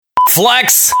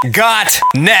Flexx got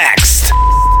next.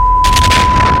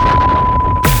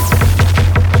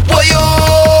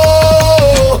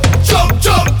 Boyo, jump,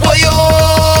 jump, boyo,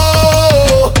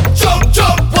 jump,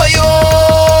 jump,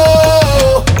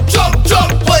 boyo, jump,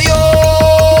 jump, boyo.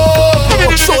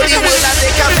 Show the world that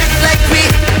they can live like we,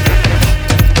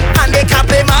 and they can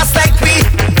play mass like we.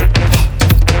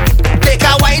 They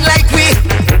can wine like we,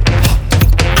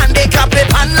 and they can play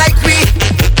pan like we.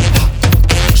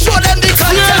 Show them the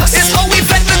culture. Yes. It's how we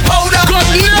fed with powder.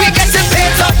 We get it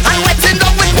paint up and wetting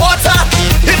up with water.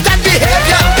 If that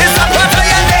behavior is a part of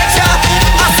your nature,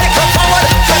 I say come forward,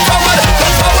 come forward,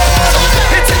 come forward.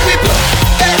 It's in me blood,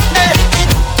 eh, eh,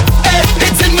 eh.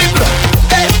 It's in me blood,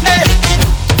 eh, eh,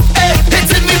 eh.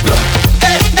 It's in me blood,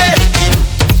 eh, eh,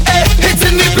 eh. It's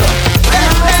in me blood, eh,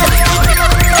 eh,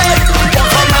 eh. One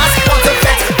for mass, one to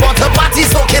fete, one to party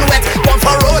soaking wet, one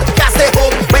for road, gas stay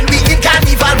home when we in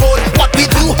Carnival mode. What we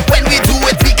do when we do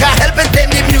it, we can't help it. Then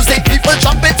the music, people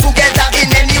jumping together in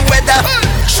any weather.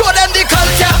 Show them the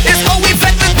culture, it's how we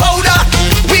fed with powder.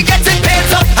 We get it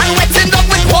paint up and wetting up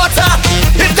with water.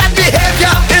 If that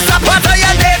behavior is a part of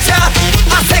your nature,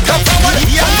 I say come forward,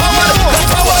 come forward,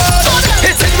 come forward.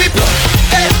 It's in me blood,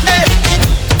 eh, eh,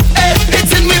 eh.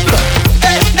 It's in me blood,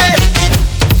 eh, eh,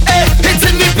 eh. It's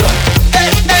in me blood, eh,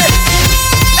 eh,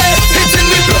 eh. It's in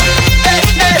me blood, eh,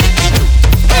 eh.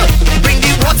 Bring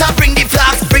the water, bring the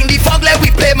flask, bring the fog, let we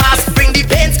play mass. Bring the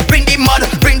paint, bring the mud,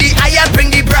 bring the iron,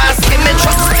 bring the brass. Give me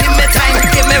trust, give me time,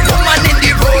 give me woman in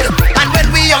the road. And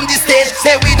when we on the stage,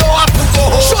 say we don't have to go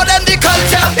home. Show them the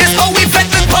culture, it's how we fed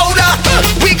with powder.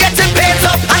 We get it paint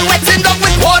up and wetting up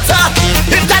with water.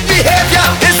 If that behavior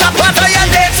is a part of your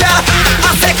nature,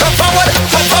 I say come forward,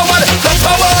 come forward, come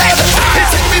forward.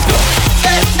 It's in me blood,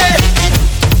 eh, eh,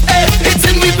 eh. It's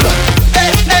in me blood,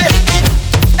 eh, eh,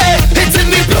 eh. It's in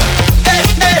me blood, eh,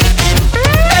 eh,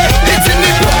 eh. It's in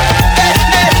me blood, eh,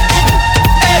 eh,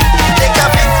 eh. They can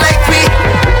flex like we,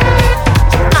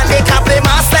 and they can play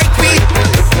mass like we.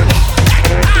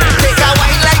 They can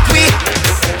wine like we,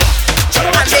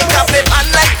 and they can play pan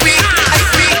like we, like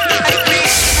we, like we.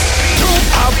 You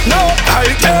have no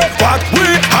idea what we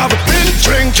have been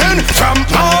drinking from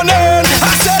morning.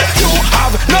 I said you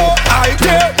have no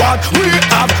idea what we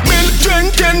have been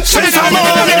drinking since the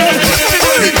morning.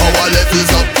 The power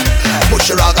levels up. Push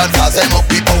your rag and fast them up.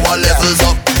 The power levels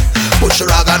up. Push your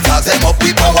rag and fast them up.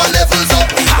 The power levels up.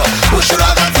 Push your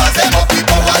rag and fast them up. The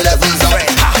power levels up.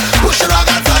 Push your rag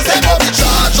and fast them up. We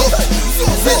charge up.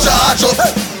 We charge up.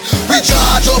 We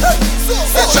charge up.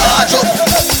 We charge up.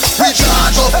 We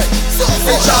charge up.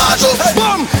 We charge up.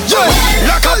 Boom, yeah,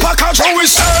 like a package how we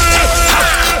sell.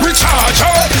 We charge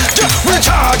up, yeah, we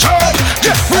charge up,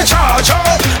 yeah, we charge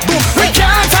up. Boom, we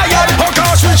can't tire, oh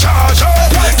gosh, we charge up,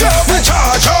 yeah, we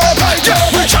charge up, yeah,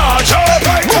 we charge up.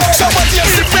 Boom, somebody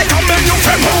else if we come in, you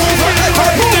can move.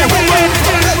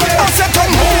 I said to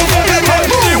move.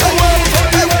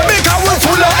 Because we're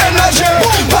full of energy,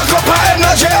 pack up our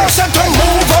energy. I said to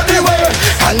move all the way.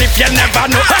 And if you never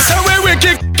know, I say we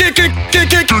kick.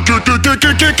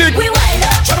 We wild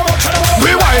up.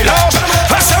 We wild up.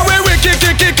 I say we kick.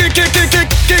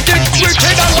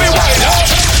 Wicked and we wild up.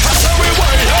 I say we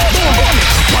wild up.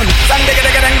 Dang digga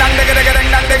digga dang dang digga digga dang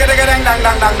dang digga digga dang dang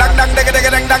dang dang dang dang digga digga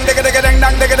dang dang digga digga dang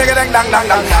dang digga digga dang dang dang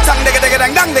dang dang digga digga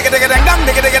dang dang digga digga dang dang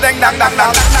digga digga dang dang dang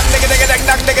dang dang digga digga dang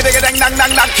dang digga digga dang dang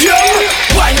dang dang.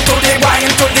 Wine to the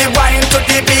wine to the wine to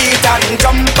the beat and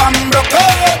jump and rock.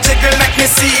 Jiggle make me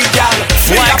see y'all.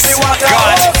 Flexx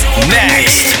got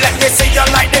next. Let me see you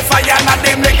like the fire and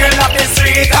the middle of the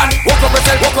street and walk up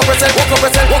yourself, walk up yourself, walk up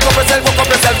yourself, walk up yourself, walk up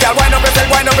yourself, girl. Wine up yourself,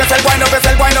 wine up yourself, wine up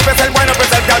yourself, wine up yourself, wine up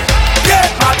yourself, girl. Get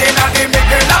mad in the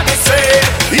middle of the street.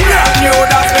 Brand new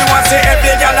dance, me want see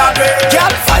every girl a do.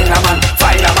 Girl, find a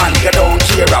man, you don't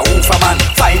care a who for man.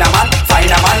 Find a man,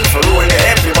 for roll the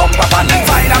every bumper pan.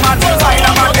 Find a man,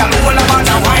 girl, hold a man,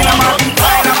 and wine a man,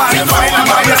 find a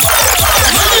man, yes.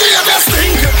 My behavior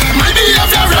stink, my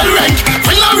behavior real rank.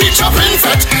 When I reach up in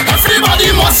fet,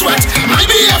 everybody must sweat. My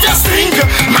behavior stink,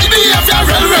 my behavior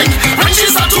real rank. When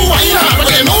she's a to wine hard, but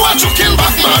they know what you can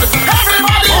back mad.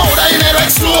 Everybody hold her in it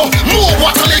like slow, move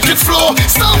water like it flow.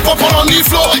 Stamp up on the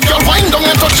floor, girl wind down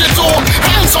and touch it toe.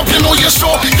 Hands up, you know you're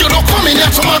sure. You don't come in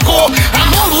here to my go. And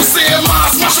all who say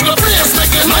mass, smash the place,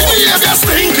 make it. My behavior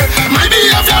stink, my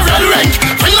behavior real rank.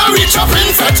 When I reach up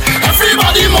in fet,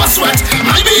 everybody must sweat.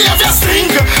 My behavior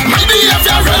stink, my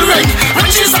behavior real rank. When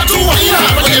she's a to wine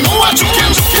hard, but they know what you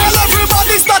can do. Tell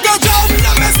everybody start your jump.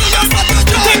 Let me see you start your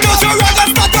jump. Take out your rag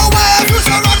and start your wave. Use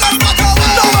your rag and start your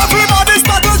wave. Now everybody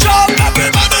start to jump.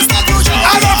 Everybody start to jump.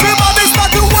 And everybody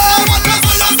start to wave. Let me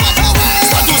see you start to wave.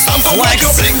 Start to stamp like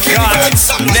you're blinking. Flexx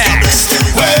got next.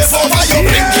 Wave over your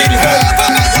blinking.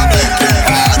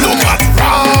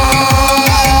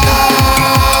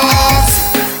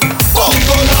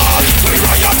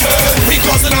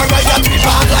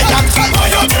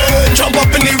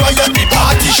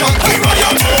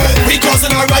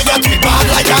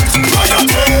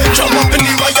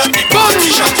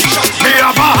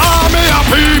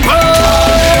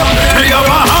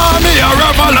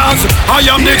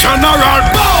 am the general.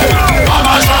 I'm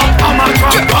a drop, I'm a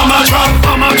drop, I'm a drop,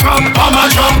 I'm a drop, I'm a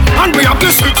drop. And we have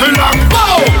the city lock.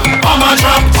 I'm a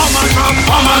drop, I'm a drop,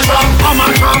 I'm a drop, I'm a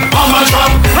drop, I'm a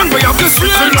drop. And we have the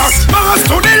city lock. Mass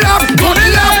to the left, to the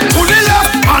left, to the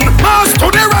left. And mass to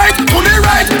the right, to the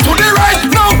right, to the right.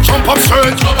 Now jump up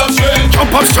straight, jump up straight,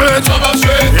 jump up straight, jump up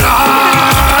straight.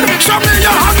 Lord, show me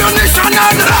your ammunition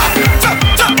and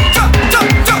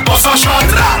bust a shot,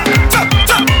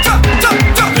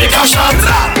 make a shot,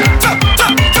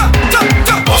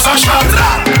 bust a shot,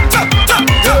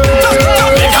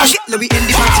 make a shot. Let me end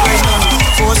the party right now.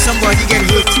 For somebody get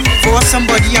hit, for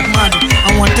somebody act mad,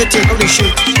 I want to take out the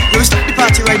shit. Let me stop the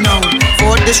party right now.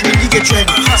 For this really get red.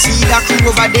 See that crew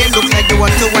over there look like they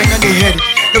want to whine on their head.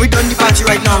 Let me done the party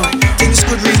right now. Things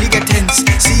could really get tense.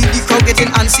 See the crowd getting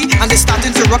antsy and they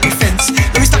starting to rock the fence.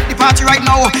 Let me stop the party right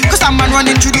now, cause that man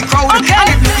running through the crowd. And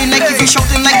it looking like if he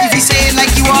shouting, like if he saying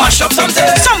like you want mash up something.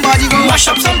 Somebody go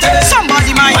mash up something.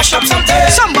 Somebody might mash up something.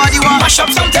 Somebody want mash up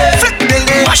something. Flip the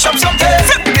building, mash up something.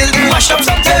 Flip the building, mash up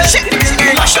something. Shake the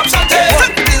building, mash up something.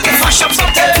 Flip the building, mash up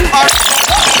something. Alright.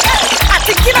 I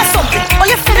thinking of something, or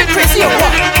you feeling crazy or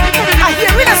what? I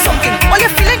hearing of something, or you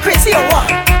feeling crazy or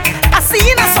what? I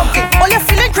seeing of something, or you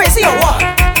feeling crazy or what?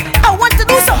 I want to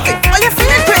do something, or you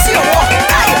feeling crazy or what?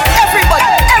 Everybody,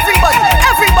 everybody,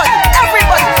 everybody,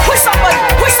 everybody, push somebody,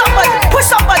 push somebody, push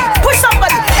somebody, push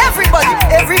somebody, everybody,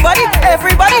 everybody,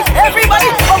 everybody, everybody,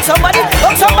 on somebody,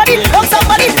 on somebody, on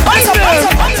somebody, on somebody.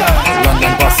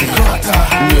 London Posse,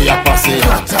 New York Posse,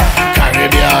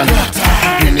 Caribbean,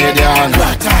 Grenadian,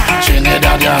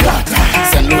 Trinidadian,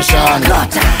 St. Lucian,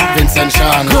 Vincent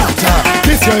Shan.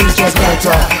 This year is just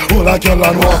better. Hold a girl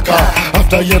and walk her.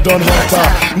 After you done hurt her,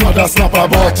 mother snap her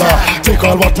butter. Take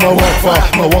all what my work for,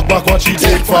 my walk back what she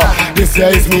take for. This year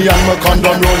is me and my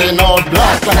condom rolling out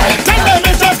black. Tell them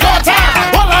it's just got her.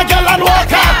 Hold a girl and walk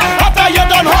her. After you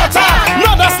done hurt her,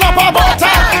 mother snap her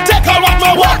butter. Take all what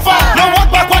my work for, my walk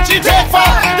back what she take for.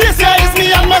 This year is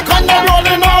me and my condom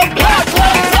rolling out black.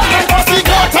 London Posse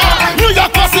got her, New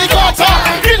York Posse got her,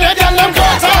 Grenadian them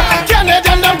got her,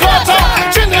 Canadian them got her,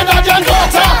 Trinidadian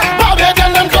got her,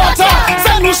 Barbadian them got her,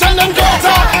 St. Lucian them got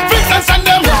her, Vincent and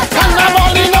them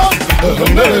Carnival in out.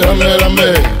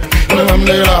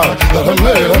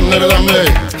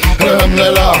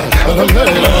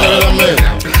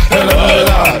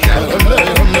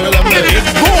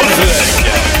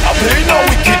 I play no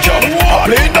wicked job, I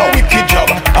play no wicked job,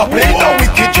 I play no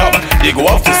wicked job. They go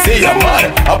off to say I'm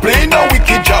mad. I play no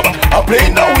wicked job, I play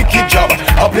no wicked job,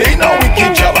 I play no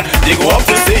wicked job. They go off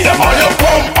to say I'm all your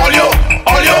come, all your,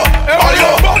 all your, all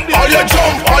your, all your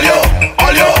jump, all your,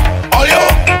 all your, all your,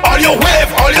 all your wave,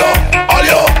 all your, all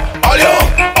your, all your,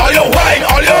 all your wine,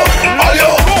 all your, all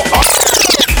your.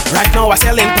 Right now I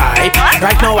selling pipe.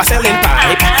 Right now I selling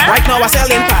pipe. Right now I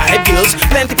selling pipe. Girls,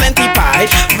 plenty, plenty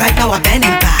pipe. Right now I'm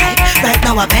bending pipe. Right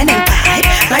now I'm bending pipe.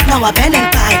 Right now I'm bending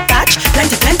pipe. Touch,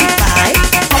 plenty, plenty pipe.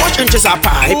 How much inches are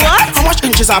pipe? What? How much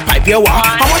inches are pipe you want?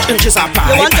 How much inches are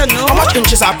pipe? You want to know? How much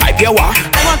inches are pipe you want?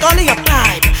 I want all of your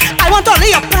pipe. I want all of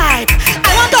your pipe.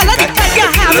 I want all of the pipe you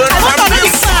have. I want all of the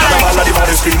pipe. Carnival at the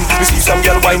baddest thing. We see some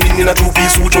girl whining in a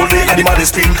two-piece suit all day at the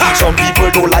baddest thing. Some people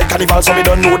don't like Carnival, so we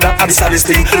don't know that at the saddest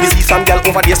thing. We see some girl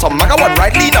over there, some maga one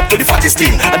right lean up to the fattest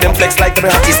thing, and them flex like them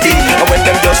hottest thing. And when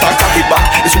them girls start cock it back,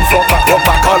 the suit front back, rock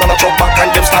back, all on a chop back, and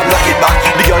them start knock it back.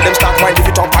 The girl them start whine, lift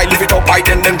it up high,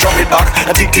 then them drop it back,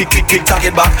 and tick tick tick tick tack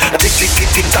it back, and tick tick tick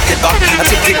tick tack it back, and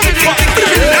tick tick tick tick tick.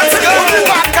 Let's go,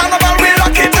 bad Carnival we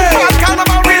lock it, bad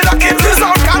Carnival we lock it,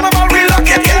 South Carnival we lock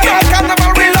it, South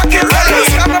Carnival we lock it,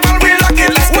 West Carnival we lock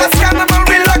it, West Carnival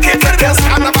we lock it, West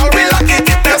Carnival we lock it,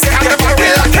 West Carnival we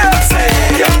lock it.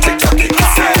 Girl tick tock it,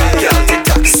 girl tick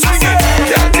tock it,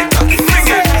 girl tick tock it,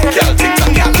 girl tick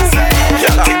tock it, girl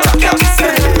tick tock it,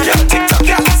 girl tick tock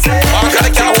it. I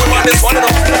can't hold on this one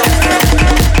enough.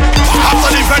 After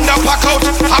the vendor pack out,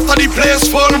 after the place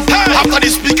full, after the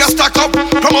speaker stack up,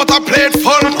 promoter played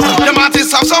full. The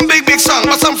artists have some big song,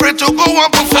 but some afraid to go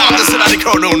and perform. They say that the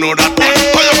crowd don't know that.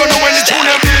 How you gonna know when the tune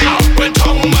is big? When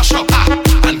tongue mash up,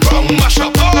 and wrong mash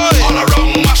up, all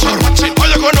around mash up. How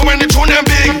you gonna know when the tune is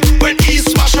big? When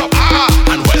east mash up,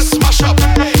 and west mash up,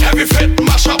 heavy fit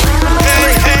mash up.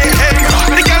 Hey, hey, hey,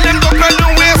 the girl them don't play no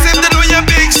ways if they do your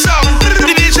big song.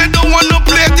 The DJ don't want no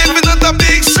play if it's not a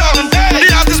big song. The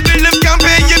artist build them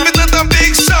campaign if it's not a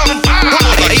big song.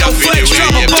 Hey, yo, Flexx,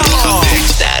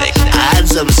 Static, add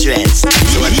some stress.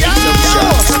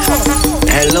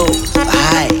 Hello,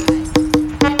 hi.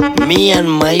 Me and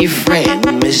my friend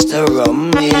Mr.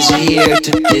 Rum is here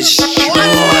to destroy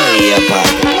your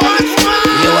party.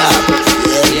 You are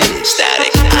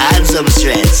static, add some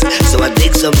stress. So I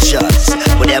take some shots.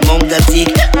 But the amount I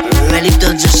take ready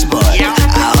to just spot.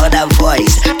 I heard a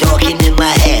voice talking in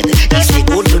my head. He said,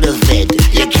 go to the vet,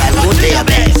 you can't go to your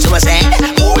bed. So I said,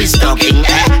 who is talking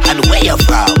and where you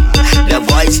from? The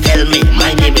voice tell me,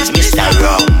 my name is Mr.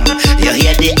 Rum. You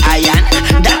hear the iron?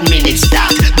 That means it's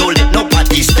start. Don't let no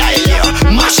party style you.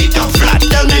 Mash it up flat,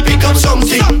 tell me pick up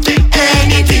something.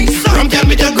 Anything, Rum tell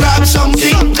me to grab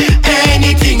something.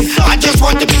 Anything, I just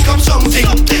want to pick up something.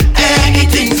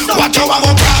 Anything, watch how I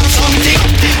go grab something.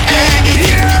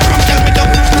 Anything, Rum tell me to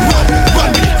run with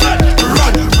it.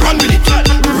 Run with it.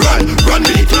 Run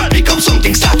with it. Pick up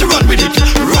something, start to run with it.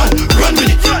 Run with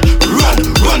it.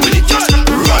 Run with it. Just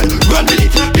run with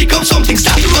it. Pick up something,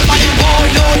 start to run with it.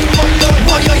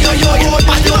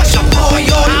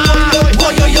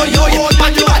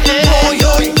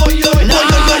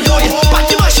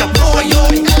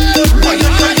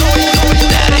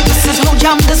 This is how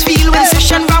jam does feel when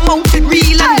session ram out with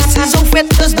real. And this is how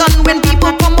fete is done when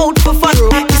people come out for fun.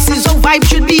 This is how vibe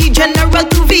should be, general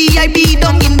to VIP.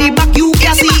 Down in the back you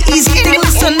can see easy to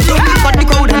listen to. Cut the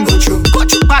crowd and go through. Part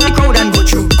the crowd and go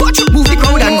through. Move the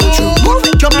crowd and go through.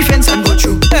 Jump the fence and go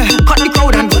through. Cut the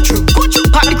crowd and go through.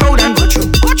 Part the crowd and go through.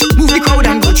 Move the crowd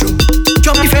and go through.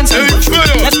 Jump the fence and go through.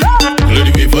 Let's go. Let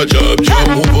it be for job,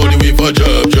 move body we for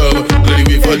job. Let it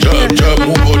be for job,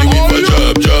 move body we for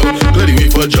job. Let it be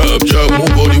for job,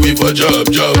 move body we for job.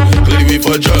 Let it be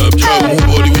for job, move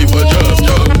body we for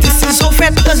job. This is so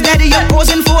fat, cause daddy you're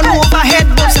posing for an overhead.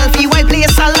 Don't selfie while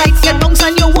place a light, get dunks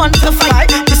and you want to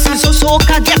fight. This is so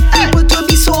soca, get people to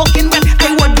be soaking wet.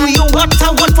 Hey, what do you want?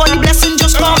 I want for the blessing,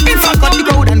 just come in front, cut the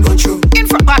crowd and go through. In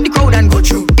front, part the crowd and go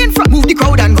through. In front, move the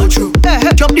crowd and go through.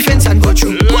 Jump the fence and go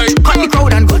through. Cut the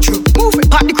crowd and go through. Move it,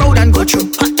 part the crowd and go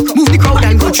through. Move the crowd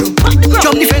and go through.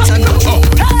 Jump the fence and go through.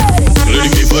 Let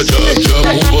it be for job,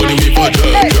 move body we for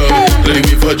job. Let it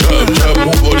be for job,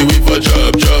 move body we for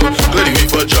job. Let it be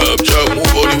for job,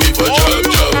 move body we for job.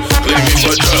 Let it be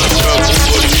for job, move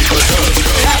body we for job.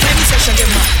 Any session get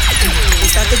mad, they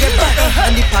start to get bad,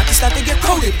 and the party start to get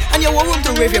crowded, and you want room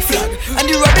to wave your flag, and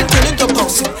the rubbing turn into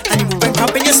bouncing, and you move and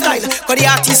cramping your style, cause the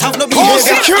artists have no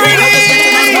behavior. Security!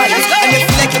 And you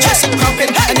feel like you're just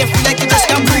cramping, and you feel like you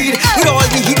just can't breathe, with all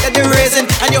the heat that they're raising,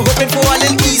 and you're hoping for a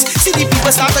little ease. See the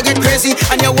people start to get crazy,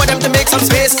 and you want them to make some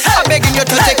space. I'm begging you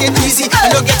to take it easy,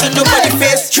 and don't get to nobody's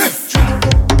face.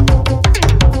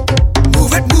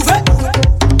 Move it.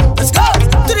 Let's go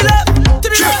to the left, to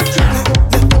the right.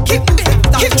 Keep moving,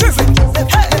 keep driving.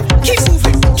 Keep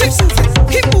moving,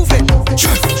 keep moving. To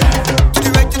the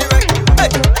right, hey,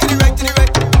 to the right, to the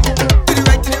right, to the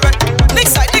right, to the right.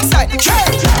 Next side, to the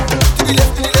left, to the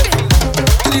left,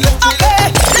 to the left. Okay,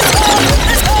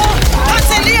 let's go. That's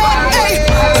it, Leon. Hey,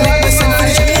 to make me send for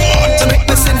the jump, to make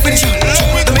me send for the jump,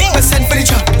 to make me send for the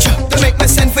jump, to make me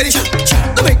send for the jump,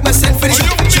 to make me send for the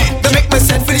jump, to make me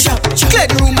send for the jump. Clear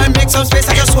the room and make some space.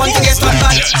 I just want to get one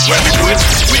back. When we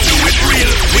do it real.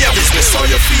 We have business how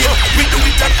you feel. We do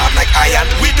it and hard like iron.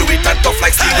 We do it and tough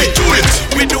like steel.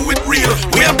 We do it real.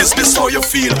 We have business how you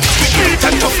feel. We do it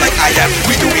and tough like iron.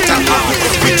 We do it and hard.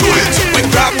 We do it. We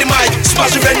grab the mic,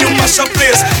 smash the venue, mash up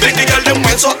place. Make the girl them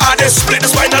wine so hard they split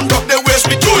this wine and drop their waist.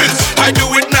 We do it. I do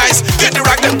it nice. Get the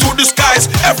rack them to the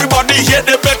skies. Everybody here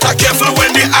they better careful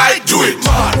when the I do it.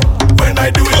 Man, when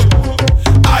I do it,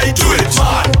 I do it.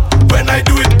 Man, when I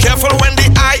do it, careful when the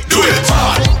I do it.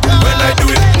 Man, when I do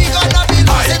it,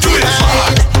 I do it.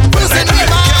 Man, when I do it, careful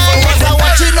when the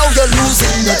Watching how you're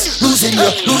losing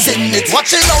it.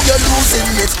 Watching how you're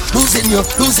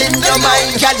losing your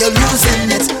mind, girl. You're losing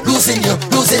it.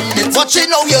 Watching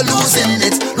how you're losing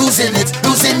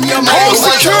your mind.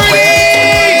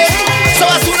 Security! So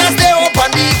as soon as they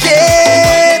open the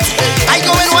gate, I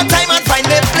go in one time and find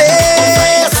a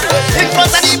place in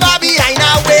front of the bar behind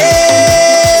our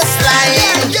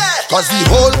waistline. Cause the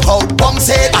whole crowd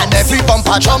bouncing and every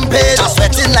bumper jumping, I'm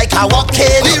sweating like a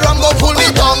walking. The rum go pull me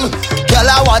down. Girl,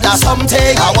 I want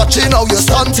something. I'm watching how you're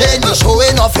stunting. You're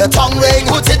showing off your tongue ring.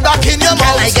 Put it back in your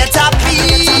mouth. Can I get a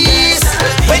piece?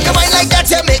 When you mind like that,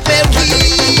 you make me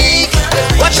weak.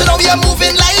 Watching how you're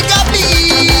moving like a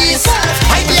beast.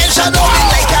 I be shadowing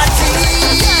like a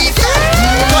thief.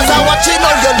 Cause I'm watching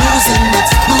how you're losing it.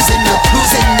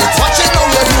 Watching how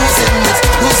you're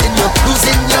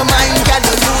losing your mind. Girl,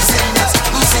 you're losing it.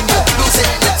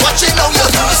 Watching how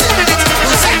you're losing it.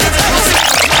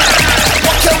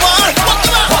 What you want,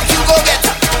 what you go get.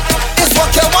 It's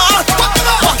what you want,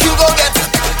 what you go get.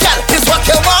 Girl, it's what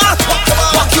you want,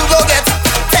 what you go get.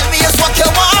 Tell me it's what you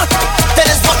want, then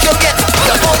it's what you get.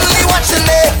 You're only watching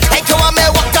me. Like you want me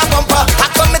walk that bumper. I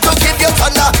come to give you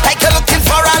thunder.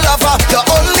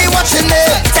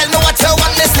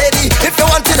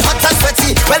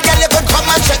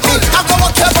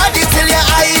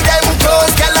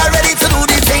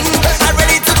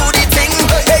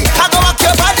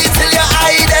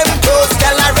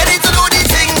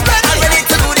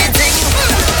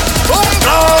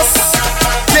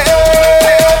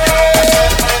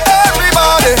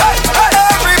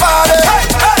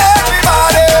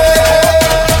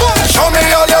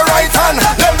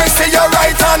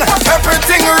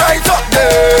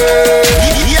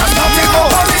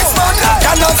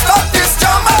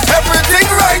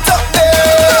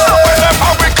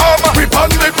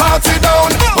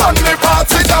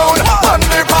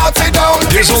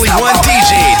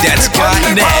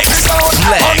 Next, On the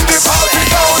Flexx. party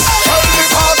zone. Tell the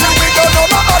party we don't know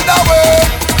no other way.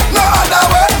 No other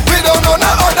way. We don't know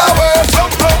no other way.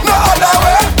 No other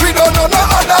way. We don't know no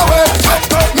other way.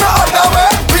 No other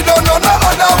way. We don't know no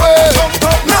other way.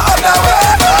 No other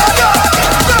way.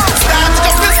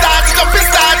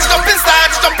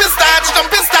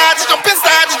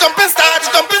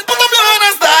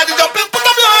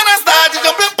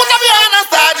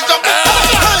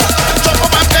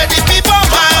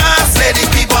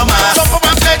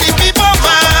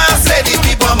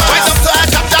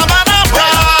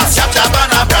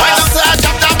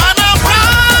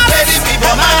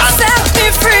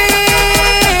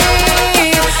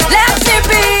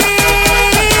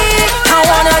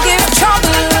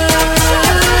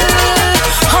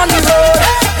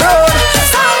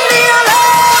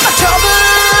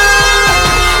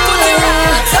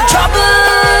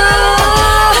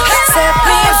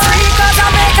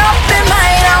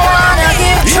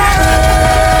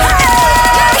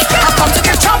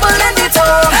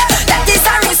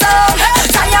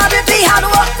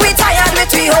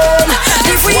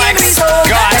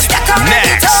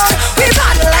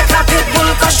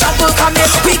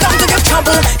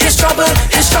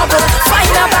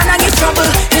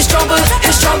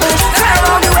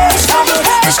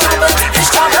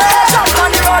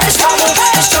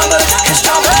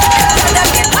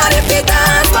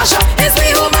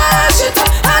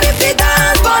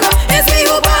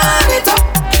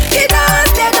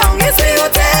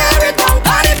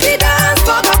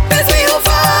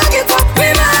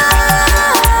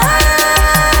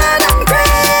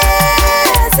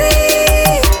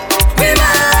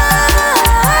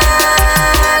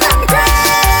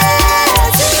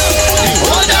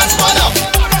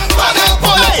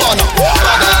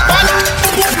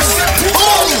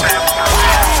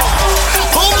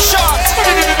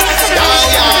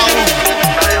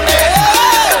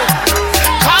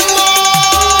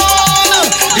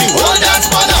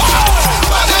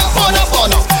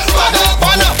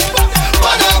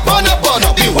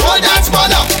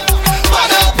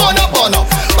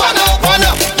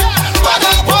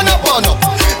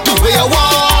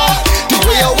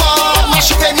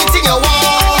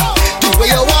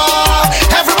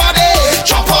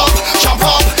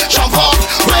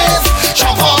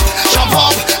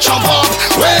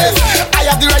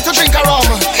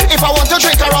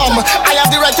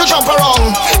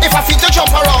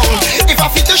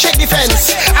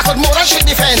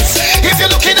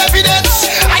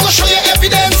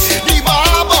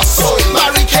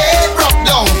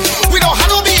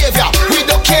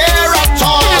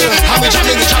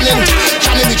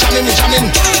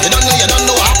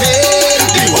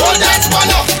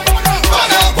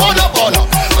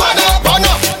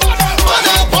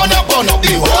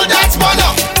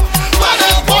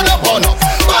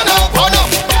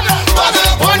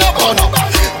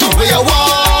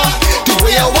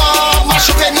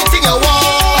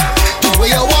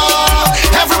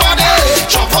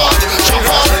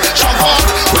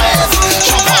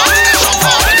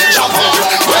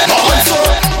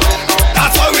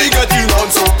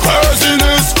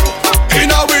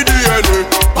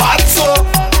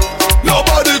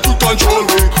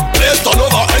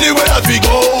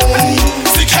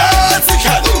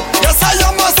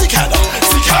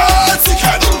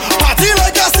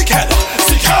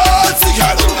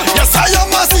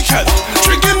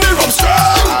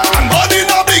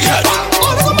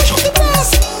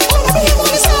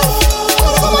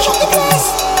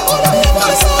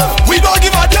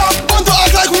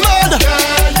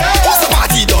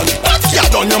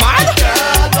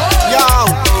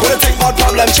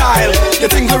 You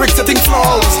think lyrics, you think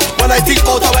flows. When I think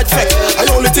about how it affect, I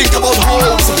only think about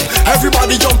hoes.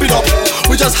 Everybody jumping up,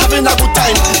 we just having a good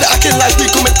time. They acting like we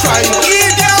commit crime.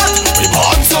 Idiot! We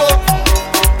born so,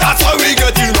 that's why we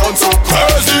getting on so.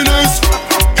 Craziness,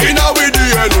 in our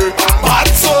DNA. Bad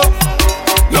so,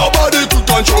 nobody could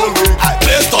control me.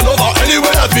 Place turn over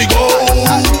anywhere that we go.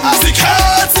 Sick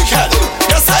head,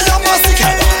 yes I am a sick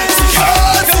head.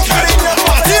 Sick head,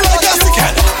 party like a sick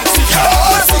head. Sick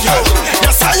head,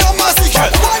 yes I am a sick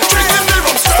head. Drinking the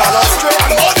rum straight,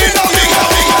 and body now big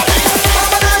head.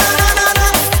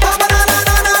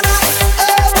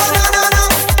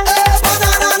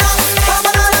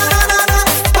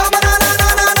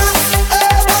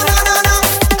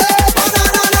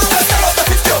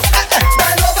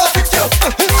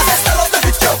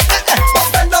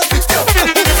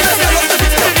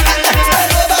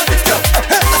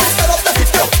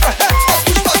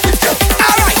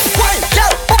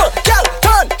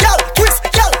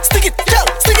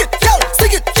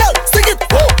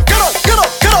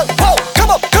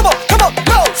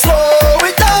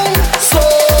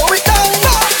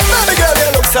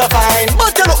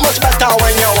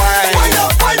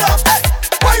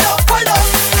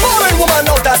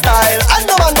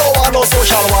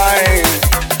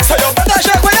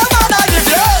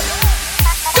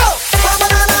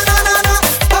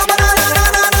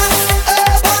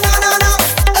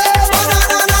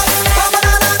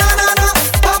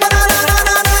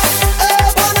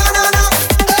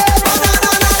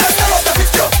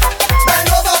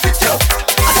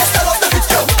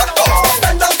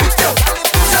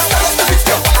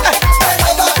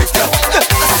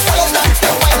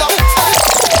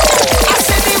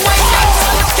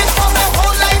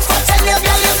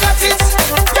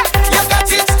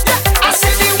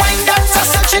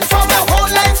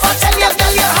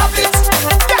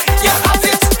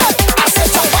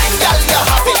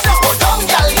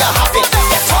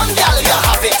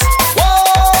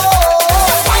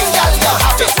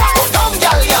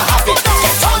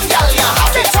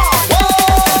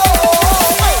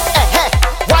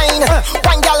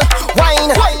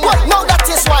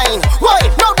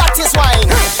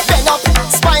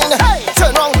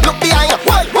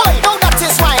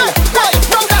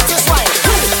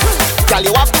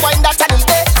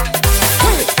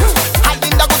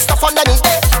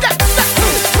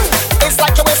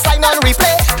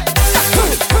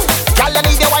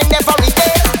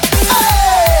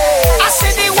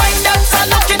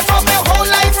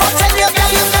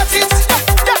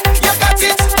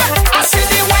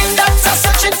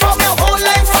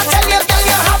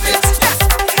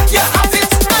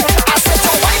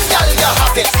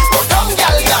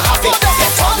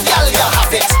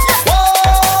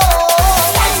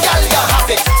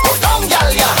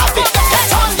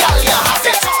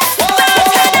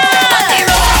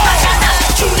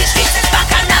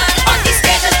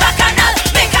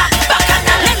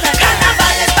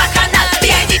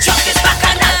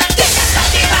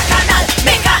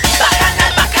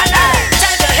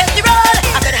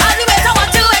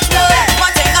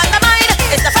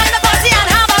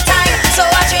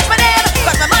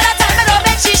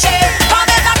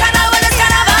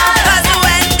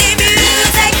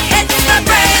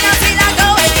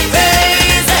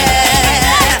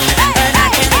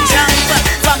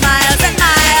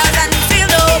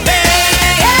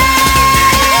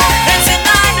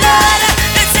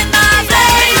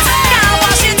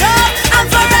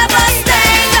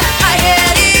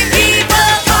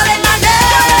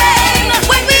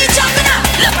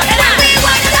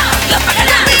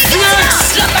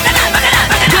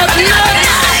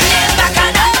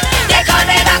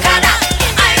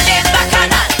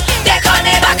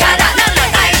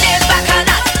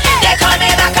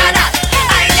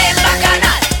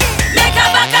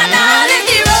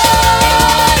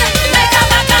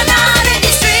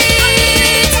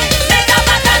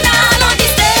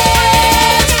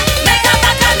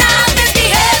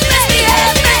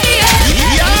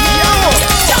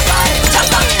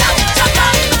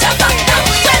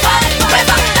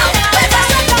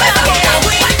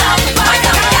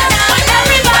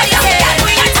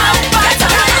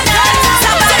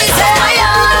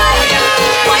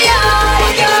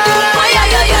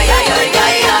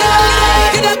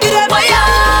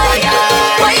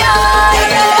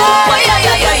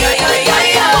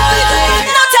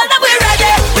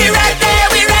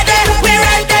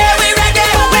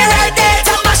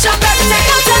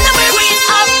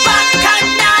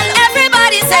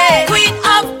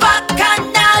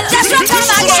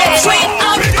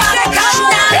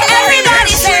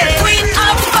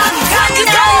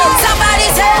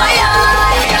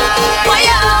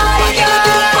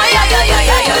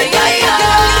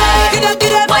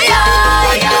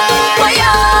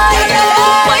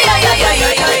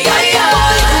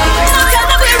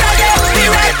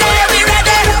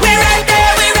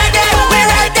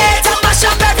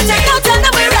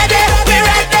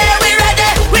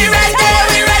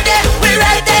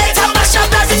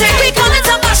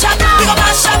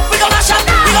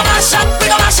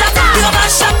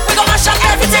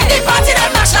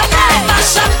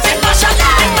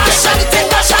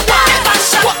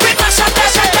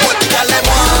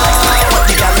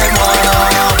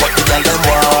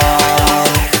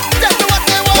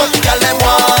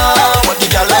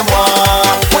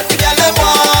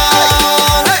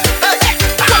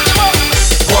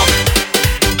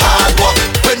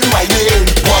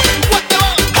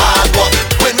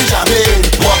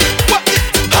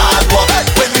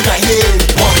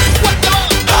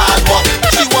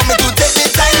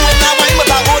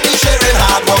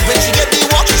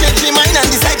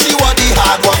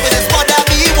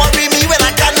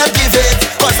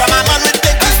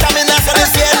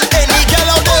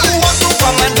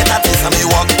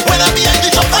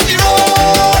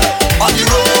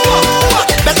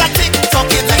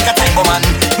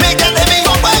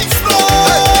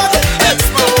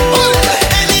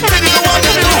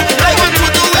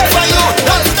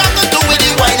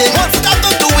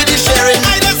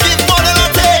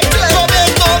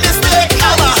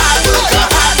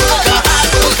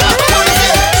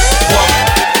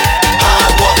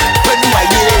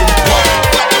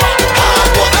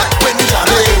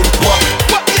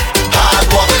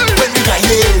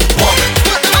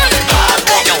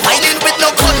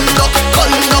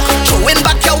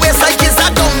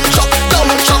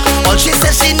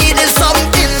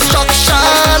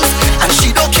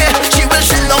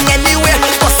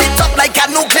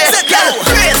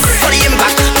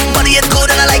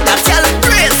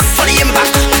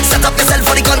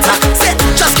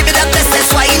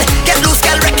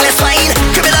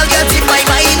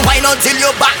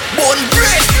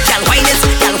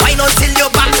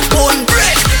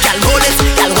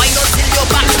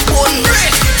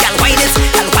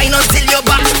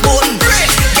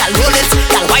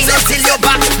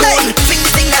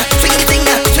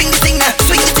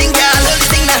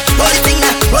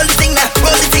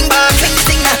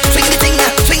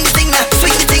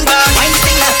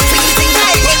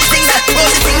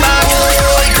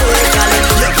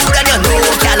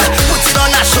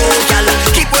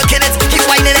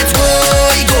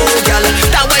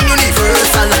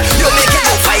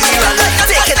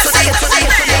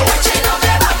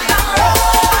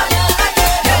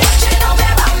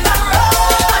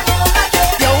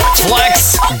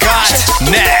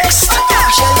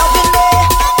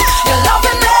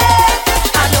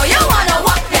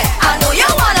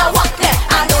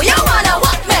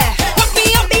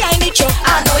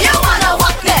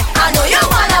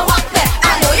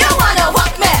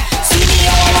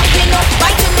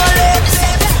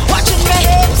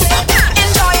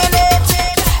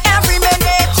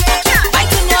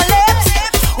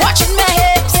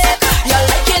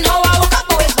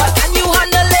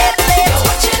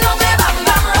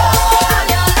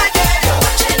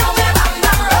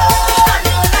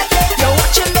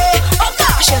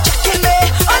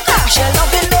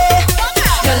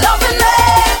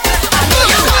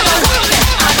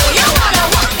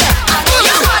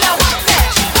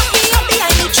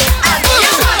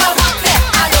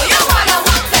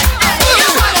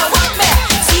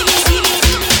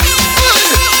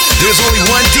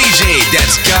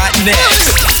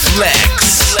 next,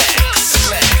 Flexx.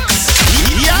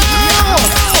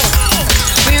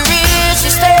 We reach the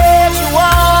stage, you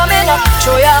warming up.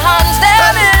 Throw your hands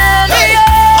there in the air.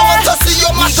 I want to see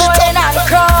you mash it up. Going at the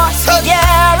cross, we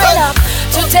gearing up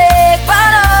to take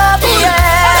part up,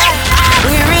 yeah.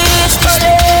 We reach the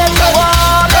stage, we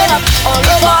warming up. All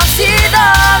the posse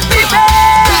done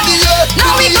prepare.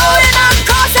 Now we going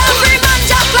across, every man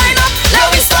just line up. Now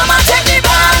we storm and take the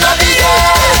band of the air.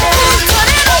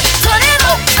 Turn it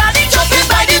up, starting jumping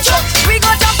by the truck. We go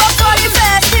jump up for the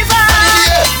festival.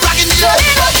 Turn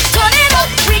it up,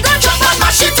 we go jump and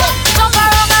mash it up. Jump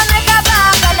around and make a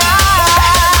bacchanal.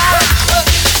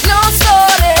 No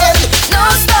starting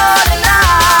now.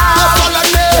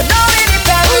 Now it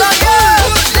depends on you.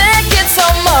 Make it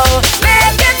somehow,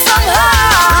 make it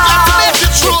somehow.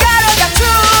 You gotta get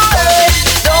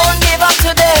through. Don't give up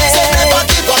today.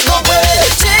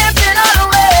 Chipping all the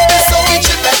way.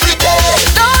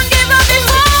 Don't give up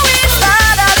before we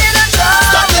start out in a drum.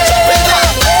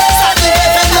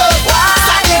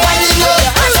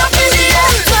 Hands up in the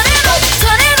air. Turn it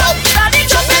up, starting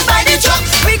jumping by the truck.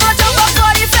 We go jump up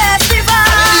for the festival.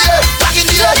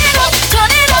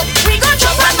 Turn it up, we go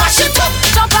jump and mash it up.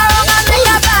 Jump around and make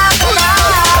a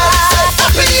bacchanal.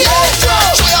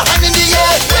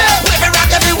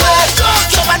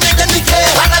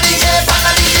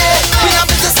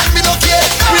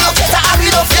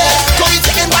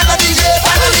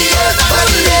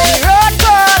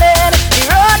 The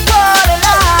road calling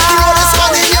out.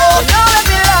 You know it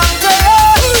belong to you.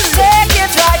 Take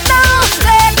it right now.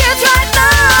 And you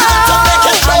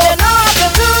know how to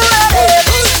do it.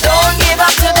 Don't give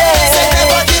up today.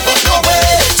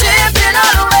 Chipping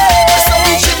all the way.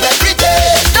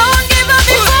 Don't give up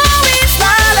before we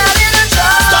start out in a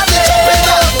drum.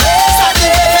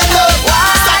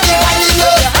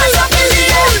 Hands up in the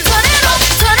air. Turn it up,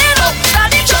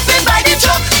 starting jumping by the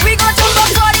truck. We gon' jump up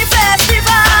for the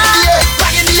festival.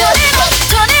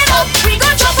 Turn it up, we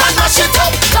gon' jump and mash it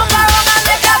up. Jump around and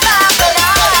make a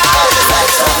bacchanal.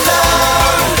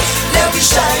 Let me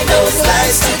shine those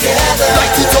lights together.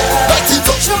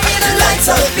 Show me the lights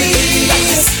of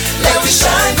peace. Let me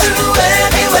shine through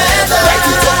any weather.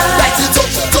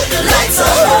 Lights of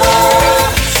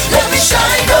hope. Let me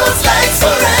shine those lights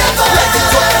forever. Let the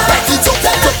road.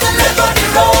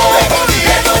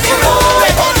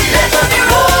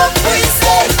 We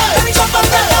say, let me jump up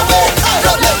right away.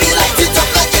 Let me light it up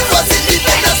like it was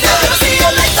Independence Day. Let me see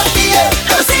your light up the air.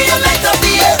 Let me see your light up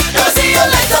the air. Let me see your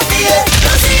light up the air.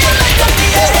 Let me see your light up the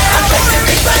air. I'm going to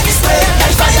ring by this way.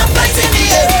 Like fireflies in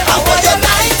the air. I want your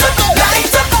light up.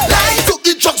 Took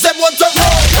the trucks, them want to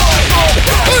roll.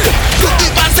 Took the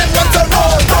bands, them want to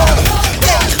roll.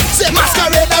 Say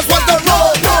masqueraders want to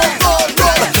roll.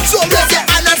 So raise your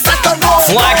hand and start to roll.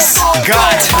 Flexx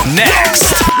got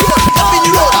next. Up in the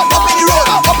road, up in the road,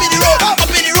 up in the road, up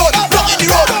in the road, rock in the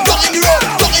road, rock in the road,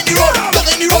 rock in the road, rock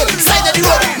in the road, side of the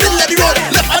road, middle of the road,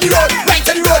 left of the road, right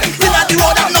of the road, in of the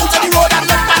road, and out of the road,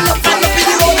 and up in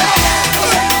the road.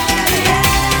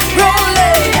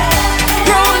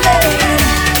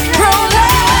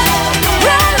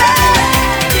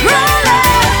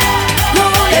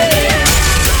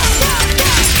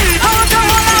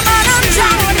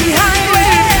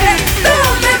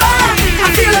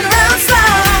 I'm feeling real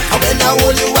slow.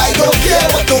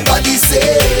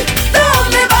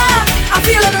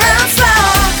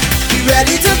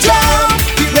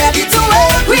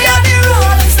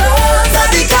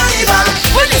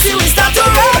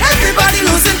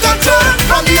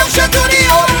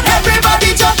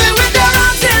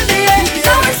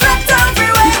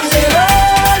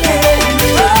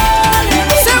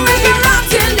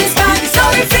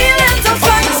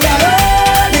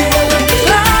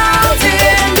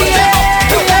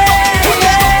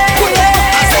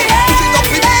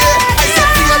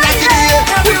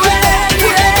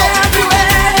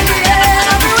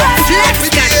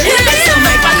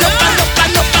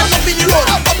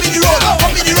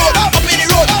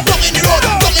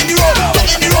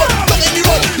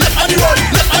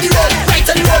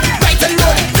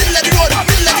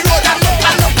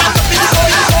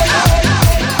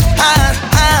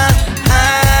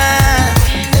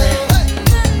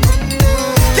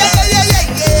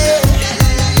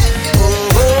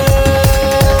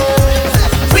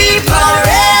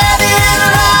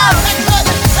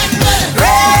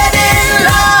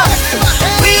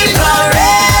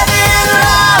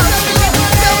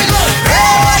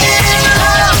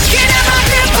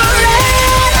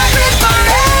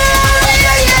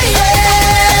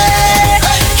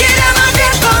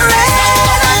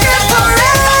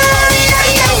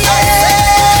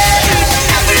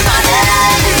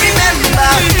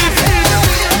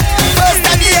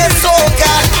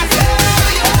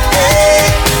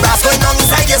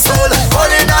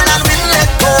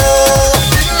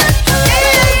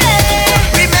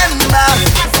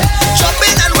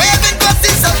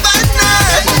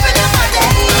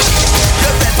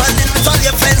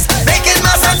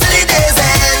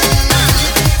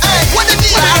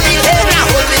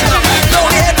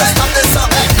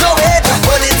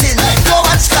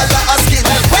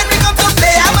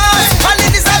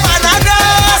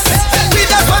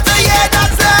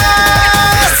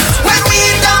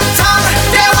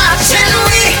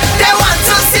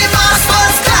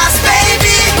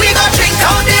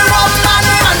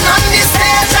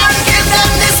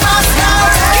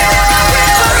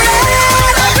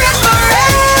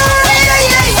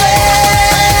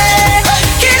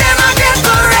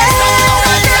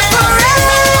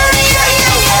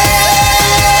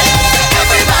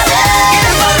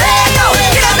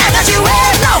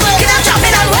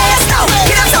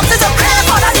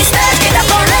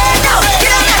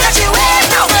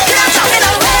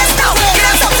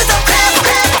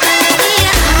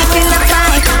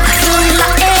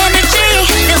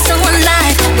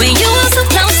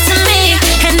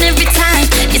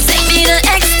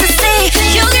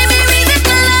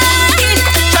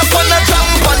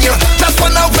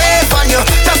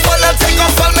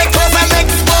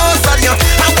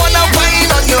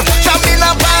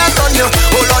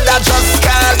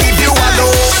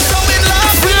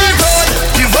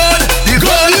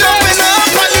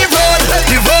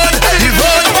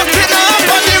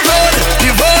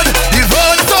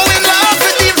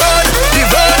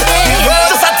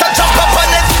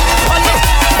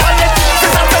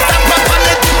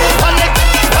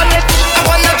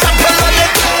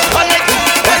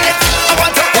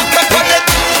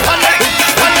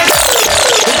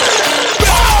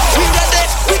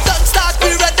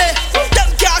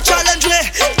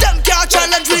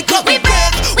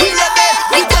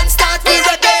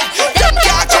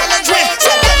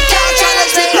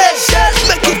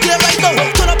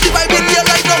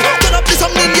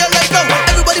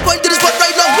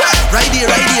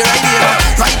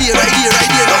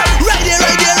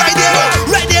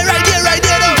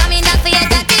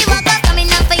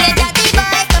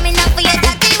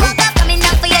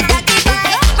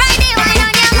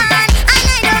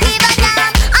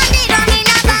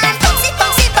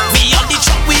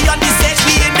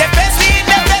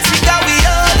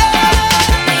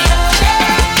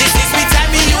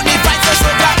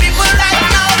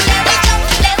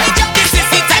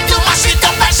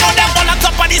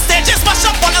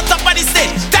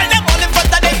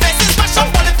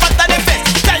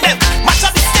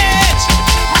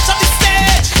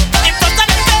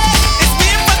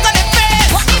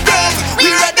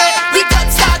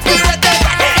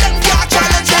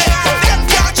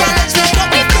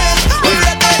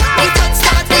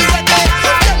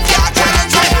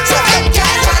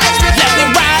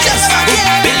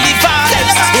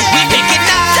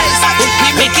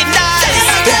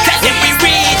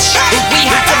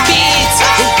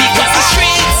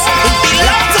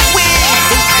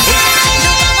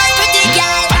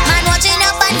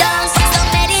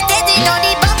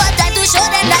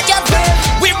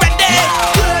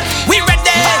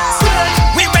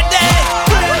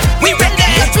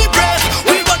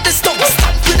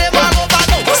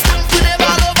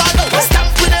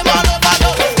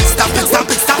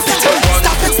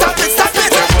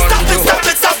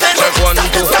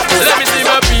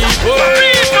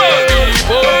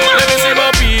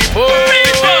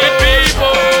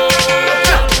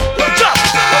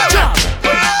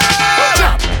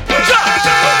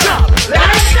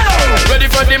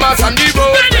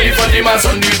 road. Ready for the mass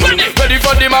on the road. Ready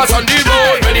for the mass on the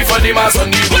road. Ready for the mass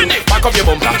on the road. Back up your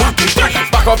bumper.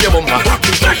 Back up your bumper.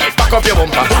 Back up your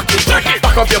bumper.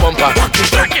 Back up your bumper.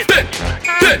 Bend, bend,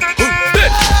 bend.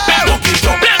 Walk it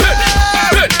up. Bend,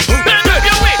 bend, bend.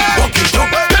 Walk it up.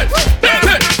 Bend,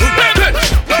 bend, bend.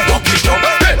 Walk it up.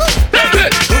 Bend, bend,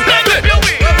 bend.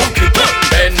 Walk it up.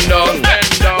 Bend down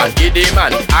and give the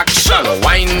man action.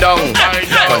 Wind down.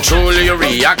 Control your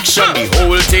reaction. The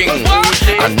whole thing,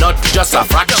 and not just a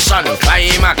fraction.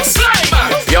 Climax,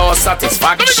 pure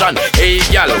satisfaction. Hey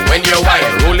gyal, when you whine,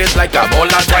 roll it like a ball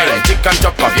of twine. Tick on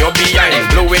top of your behind,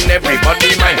 blowing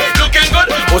everybody mind. Looking good,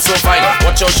 oh so fine.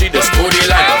 Watch how she the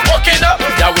storyline. Walking up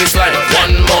that waistline.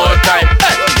 One more time.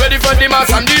 Hey, ready for the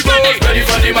mass on the road. Ready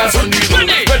for the mass on the road.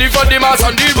 Ready for the mass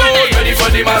on the road. Ready for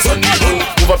the mass on the road.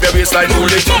 Move up your waistline,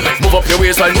 roll it. Move up your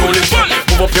waistline, roll it.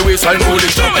 Move up your waistline, roll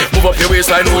it. Move up your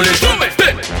waistline, roll it. Bend,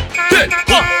 bend, bend.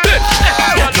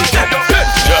 Walk it up, bend,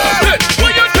 bend.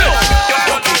 What you do?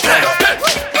 Walk it up, bend,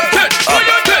 bend. What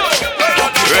you do?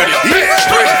 Ready? Yeah.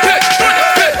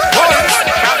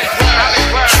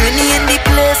 Trini in the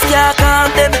place, can't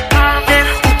count them.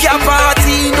 Who can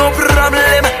party, no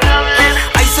problem.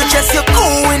 I suggest you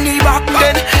go in the back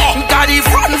then. Got the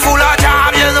front full of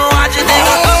jam, you know what you think.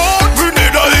 We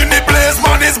need all in the place,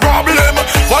 man, it's problem.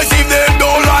 Why if them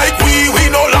don't like we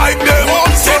don't like them.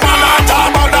 Say man a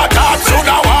talk,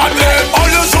 shoulda want them. All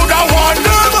you shoulda want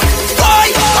them. Boy,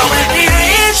 but when we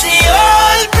reach the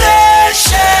old place,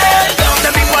 Shal, the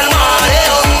people want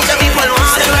it, the people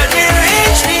want it. When we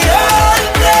reach the old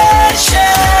place,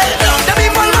 Shal, the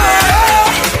people want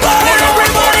it. But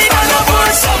everybody wanna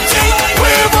want something,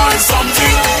 we want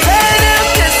something. Tell them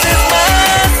this is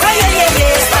mine,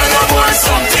 yeah. Stand up want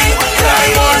something,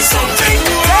 I want something.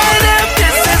 Tell them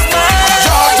this is mine.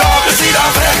 Talk, you see that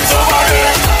fence over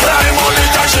there. Climb on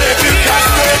it and shake it, that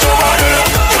stage over there.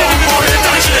 Jump on it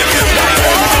and shake it, that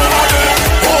tent over there.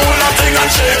 Hold that thing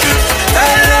and shake it.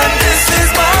 Tell them this is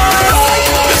mine.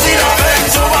 You see that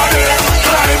fence over there.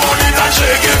 Climb on it and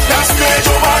shake it, that stage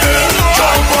over there.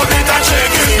 Jump on it and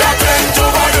shake it, that tent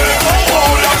over there.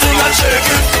 Hold that thing and shake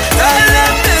it. Tell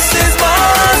them this is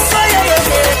mine.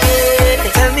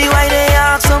 Tell me why they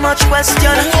ask so much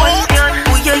question.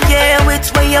 Who you here with,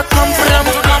 where you come from?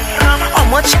 How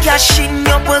much cash in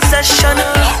your possession?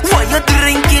 Why you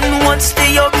drinking, what's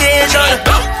the occasion?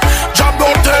 Job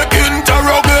don't take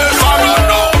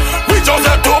interrogation. We just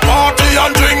have to party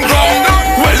and drink rum.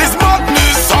 Well, it's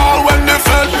madness all when the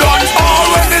fed done, all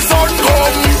when the sun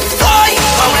come. Boy,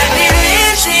 but when we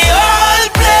reach the old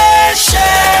place,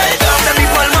 Shal, the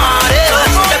people want it,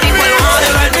 the people want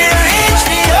it. When we reach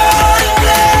the old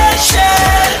place,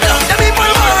 Shal, the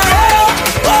people want it.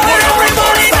 But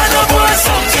everybody wanna want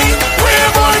something, we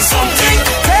want something.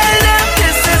 Tell them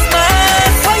this is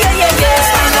mine, yeah.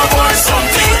 Stand up for something.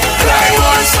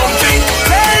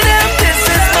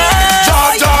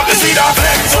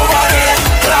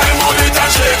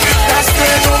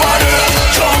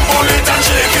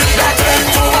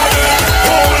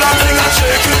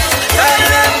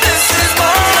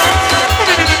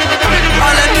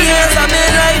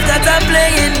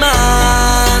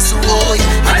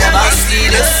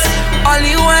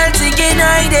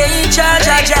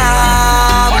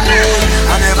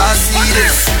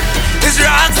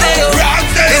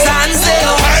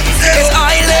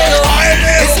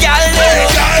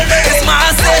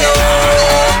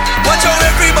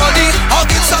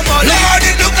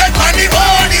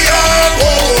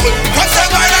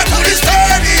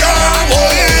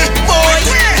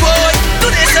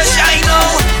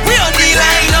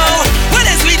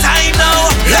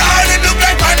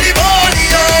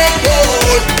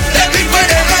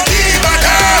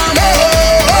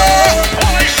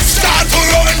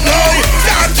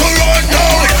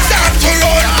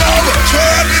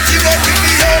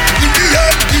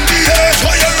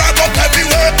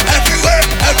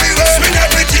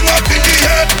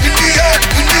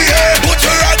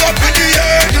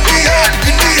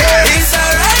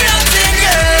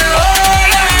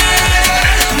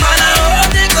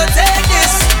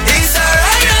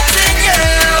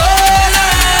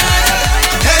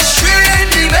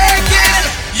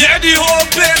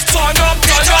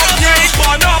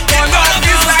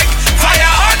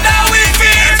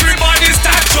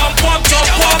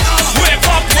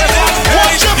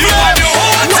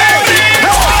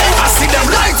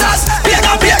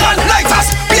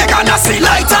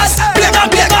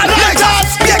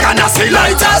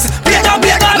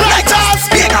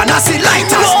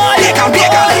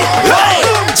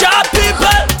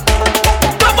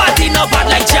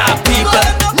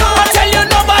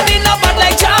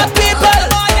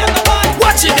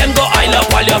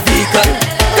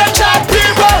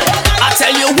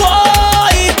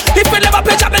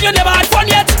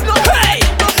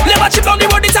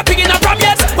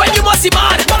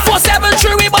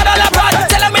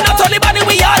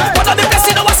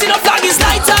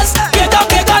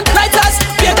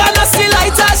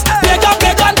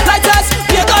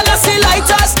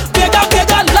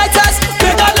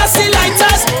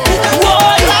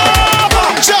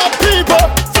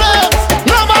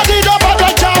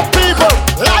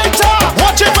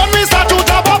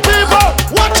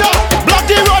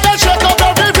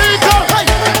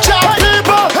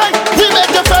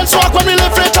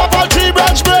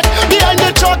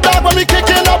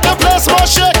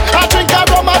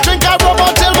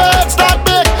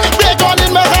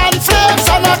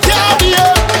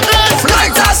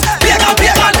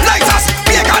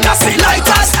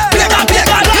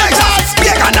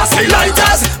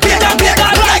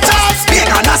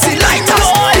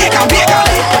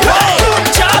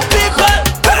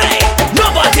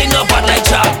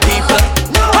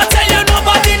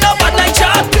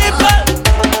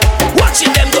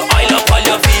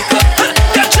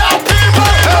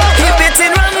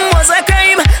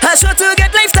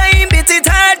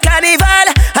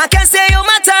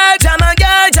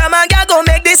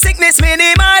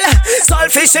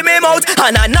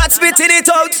 and I'm not spitting it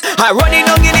out. I running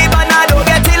down in the van, I don't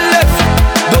get it left.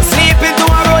 Don't sleep in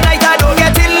tomorrow night, I don't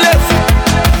get it left.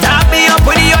 Tap me up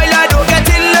with the oil, I don't get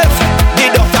it left.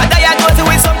 The doctor diagnosed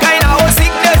with some kind of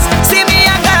sickness. See me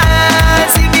again,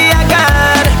 see me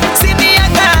again, see me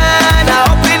again. I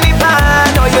up in the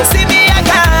van, oh you see me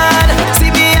again,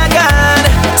 see me again,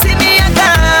 see me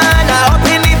again. I up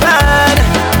in the van.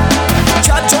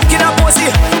 Chop choking up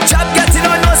pussy, chop getting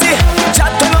on nosy,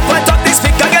 chop turn up on top this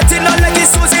figure getting on like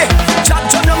it's Susie. Chop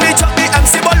chop me,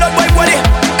 MC ballad boy body.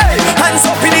 Hey, hands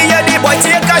up in the air, the boy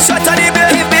take a shot at the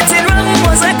bill. If beating wrong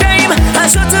was a crime, I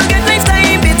should to get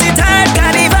lifetime. Beat it hard,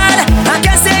 Carnival. I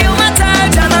can say you matter,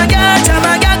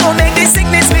 Jamaga, go make this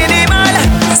sickness minimal.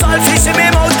 Saltfish in my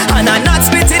mouth, and I'm not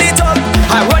spitting it up.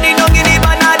 I'm running down in the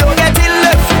van, I don't get it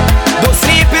left. Don't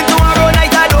sleep in tomorrow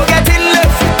night, I don't get it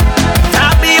left.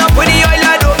 Tap me up with the oil,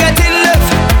 I don't get it left.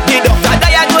 The doctor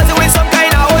diagnosed with some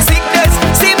kind of sickness.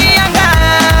 See me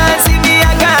again, see me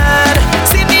again,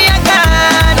 see me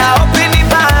again. I up in the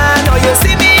van, oh you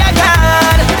see me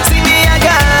again, see me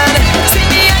again, see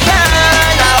me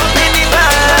again. I up in the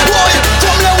van. Boy,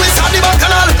 come let we start the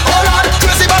Bacchanal. Oh Lord,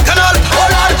 crazy Bacchanal. Oh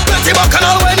Lord, plenty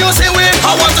Bacchanal when you see we.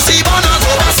 I want to see bananas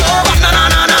over so,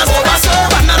 bananas over so,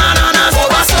 bananas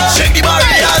over so. Shake the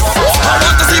barriers. I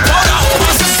want to see powder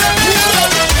over so.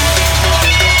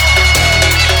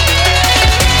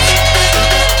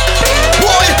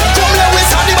 Boy, come let we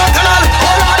start the Bacchanal.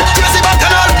 Oh Lord, crazy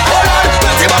Bacchanal. Oh Lord,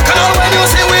 plenty Bacchanal when you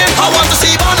see we. I want to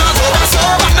see bananas over so,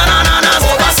 bananas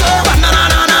over so,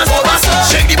 bananas over so.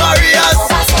 Shake the barriers.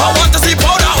 I want to see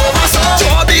powder over so.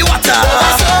 Joby water.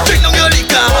 Drink down your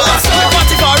liquor.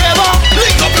 Party forever.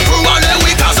 Link up the crew and then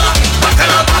we casa.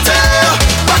 Bacchanal party.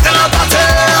 Bacchanal party.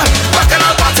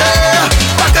 Bacchanal party.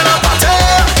 Bacchanal party.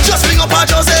 Just bring up a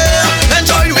Jose.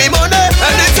 Enjoy we money.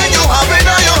 Anything you have in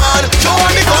your hand. Show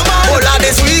on the command. Oh Lord,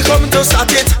 this we come to start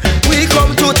it. We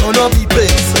come to turn up the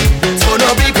place. Turn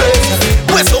up the place.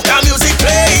 West Soca music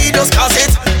play. Just cause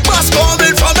it. Bass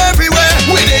coming from everywhere.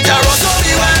 We need a run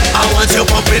everywhere. I want you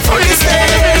pumping for the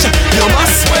stage. You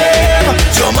must wave.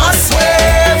 You must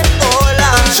wave. Oh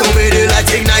Lord, show me the light,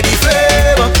 ignite the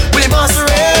flame. We must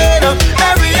rain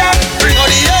every year. Bring on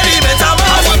the elements.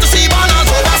 I want to see bananas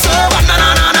over so,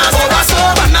 bananas over so,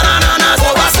 bananas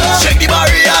over so. Shake the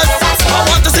barriers. I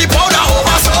want to see powder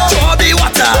over so. Joby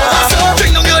water.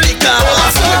 Drink down your liquor.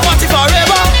 We party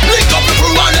forever. Link up the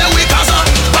crew and then we casa.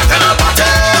 Bacchanal party.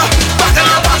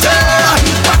 Bacchanal party.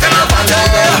 Bacchanal party.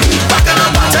 Bacchanal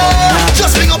party.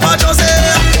 Just bring up a Jose.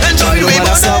 Enjoy the way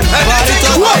money.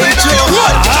 Anything you have in your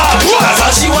hand. That's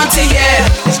all she want to hear.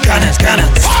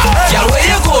 Cannons. Gyal, where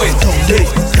you going?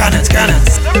 Cannons.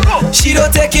 She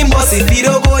don't take him bus if he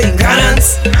don't go in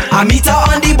cannons. I meet her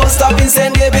on the bus stop in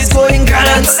St. David's going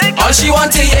cannons. All she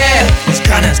want to hear is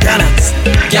cannons.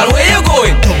 Gyal, where you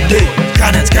going?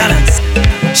 Cannons.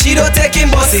 She don't take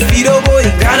him bus if he don't go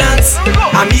in cannons.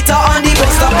 I meet her on the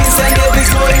bus stop in St.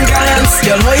 David's going cannons.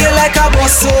 Girl, know you like a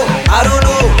bus so I don't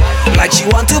know. Like she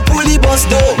want to pull the bus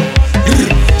though.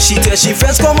 She tell she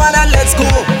friends come on and let's go.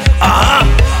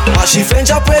 All she friends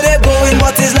up where they going,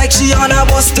 but it's like she on a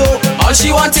bus too. All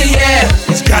she want to hear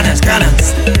is cannons.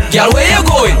 Gyal, where you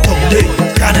going?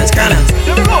 Cannons.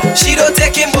 She don't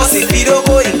take him bus if he don't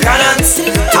go in cannons.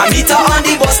 I meet her on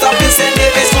the bus stop in St.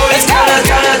 David's going cannons.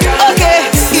 Okay,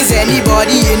 is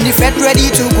anybody in the Fed ready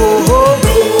to go home?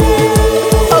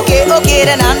 Okay,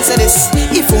 then answer this.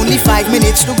 If only 5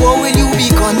 minutes to go, will you be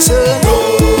concerned?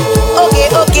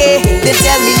 Okay, then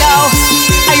tell me now.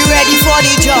 Are you ready for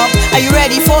the job? Are you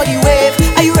ready for the wave?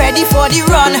 Are you ready for the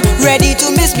run? Ready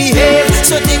to misbehave?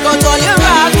 So take out all your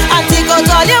rag and take out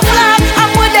all your flag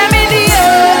and put them in the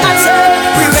air and say,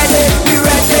 we ready, we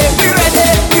ready, we ready,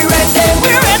 we ready,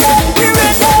 we ready, we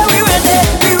ready, we ready,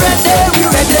 we ready, we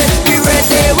ready, we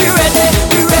ready, we ready,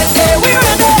 we ready, we ready, we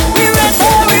ready, we ready.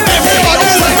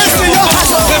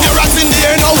 Wave your hands in the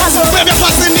air now. Wave your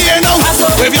hands in the air now.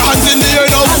 Wave your hands in the air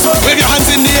now. Wave your hands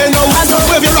in the air now.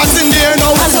 Wave your hands in the air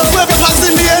now. Wave your hands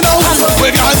in the air now.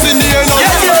 Wave your hands in the air now.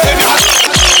 Wave your hands.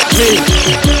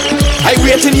 I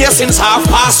waiting here since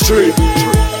 3:30.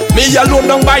 Me alone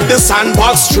down by the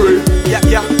sandbox tree.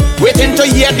 Waiting to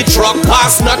hear the truck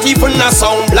pass. Not even a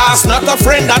sound blast. Not a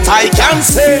friend that I can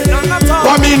say.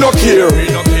 But me no care.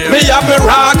 Me have me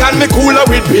rag and me cooler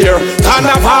with beer.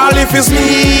 Carnival if it's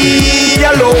me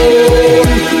alone.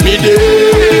 Me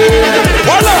there.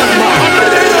 Hold on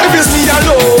man. If it's me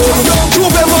alone.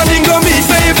 Prove the money go meet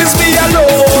me if it's me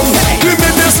alone. Give me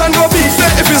this and go beat me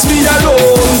if it's me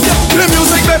alone. The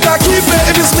music better keep me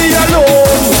if it's me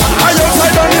alone. I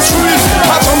outside on the street.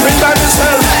 I jumping by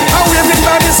myself. I waving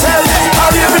by myself. I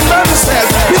waving by myself.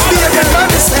 It's me again by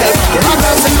myself. I'm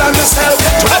dancing by myself.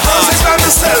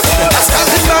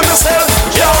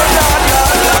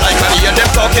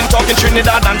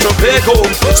 they go.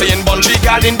 Saying Bunji,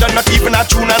 Garlin, done not even a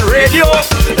tune on radio.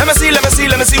 Let me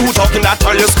see who talking that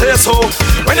tell you stay so.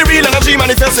 When the real energy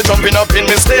manifests, jumping up in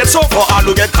the state. So for all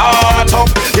who get caught up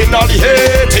in all the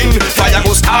hating, fire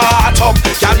go start up.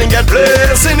 Garlin get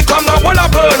blazing, come now, will I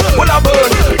burn?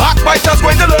 Backbiters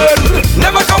going to learn.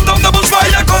 Never come down the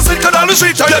bushfire, cause it could only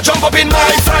street. So you jump up in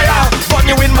my fire, burn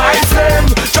you in my flame.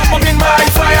 Jump up in my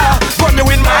fire, burn you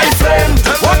in my flame.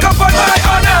 Walk up on my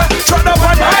honor, tread up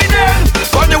on my name.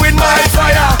 Burn you in my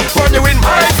fire, burn you in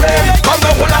my flame. Come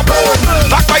now, will I burn?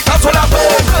 Backbiters will I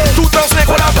burn? Two-town snake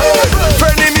will I burn?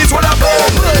 Enemies will I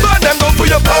burn? Burn them down to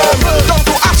your burn, down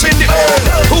to ash in the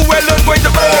earth. Who well learn going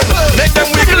to burn? Make them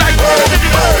wiggle like burn.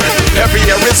 Every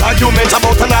year is argument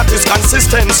about an artist's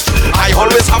consistence. I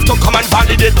always have to come and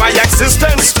validate my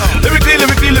existence. Lyrically,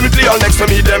 all next to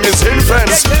me, them is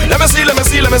influence. Let me see,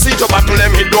 to battle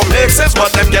them, it don't make sense.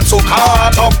 But them get so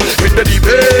caught up with the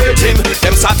debating.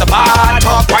 Them start to part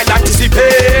up while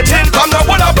anticipating. Come now,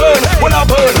 will I burn?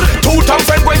 Two-town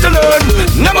friend going to learn.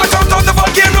 Never jump out the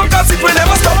volcano, cause it will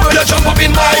never stop. You jump up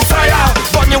in my fire,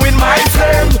 burn you in my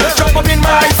flame. Jump up in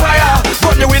my fire,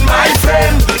 burn you in my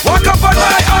flame. Walk up on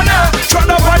my honor, tread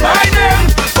up on my name.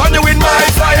 Burn you in my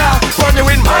fire, burn you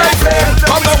in my flame.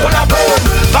 Come now, will I burn?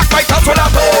 Backbiters will I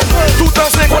burn? Two-town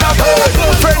snake will I burn?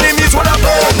 Enemies will I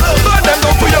burn? Burn them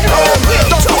down to your burn,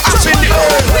 down to ash in the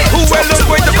earth. Who well is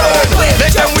going to burn?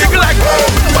 Make them wiggle like burn.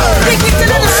 Take it to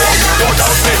the line.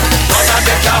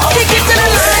 Take it to the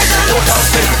line. Take it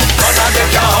to the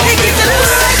line. Take it to the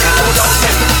line.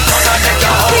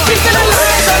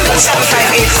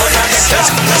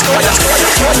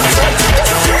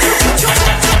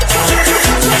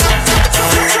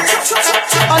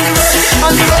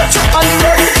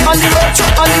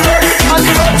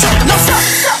 No stop.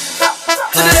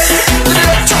 To the left, to the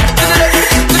left, to the left,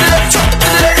 to the left, to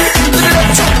the left, to the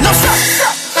left. No stop.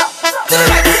 To the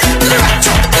right, to the right,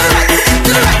 to the right,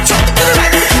 to the right, to the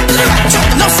right, to the right.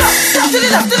 No stop. To the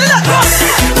left, to the left.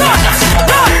 Run.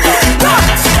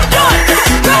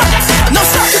 No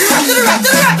stop. To the right,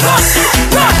 to the right.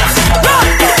 Run. No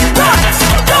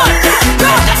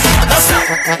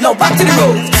stop. No, back to the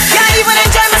road. Can't even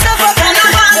enjoy myself for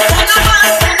Carnival.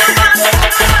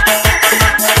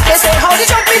 They say how the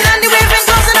jumping and the waving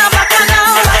goes in a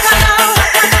Bacchanal.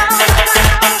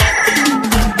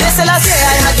 They say last year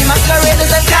I had the masqueraders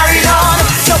that carried on,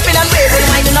 jumping and waving,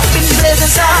 winding up in the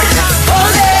blazing sun. All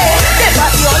day, they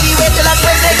party all the way till that's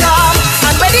when they come.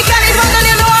 And when the Carnival, then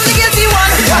you know I'm the guilty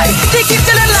one. Why? They keep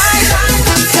telling lies.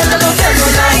 Tell them don't tell no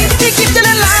lie. They keep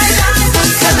telling lies.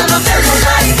 Tell them don't tell no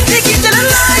lie. They keep telling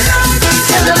lies.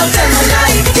 Tell them don't tell no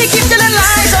lie. They keep telling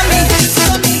lies on me.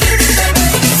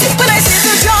 When I say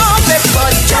to jump,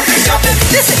 everybody jumping.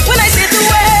 Listen, when I say to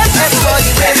wave, everybody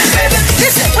waving.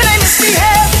 Listen, when I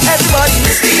misbehave, everybody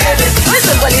misbehaving.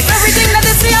 Listen, but if everything that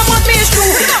they say about me is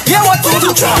true, yeah, what to do?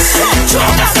 Jump.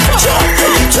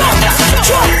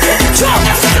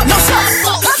 No stop.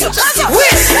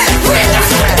 Wait.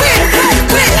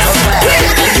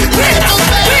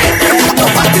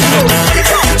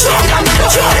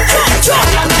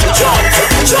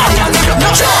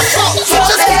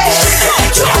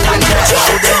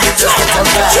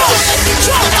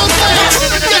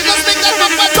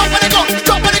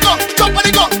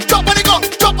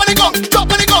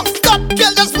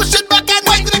 Just push it back and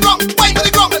wind to the ground.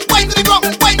 Wind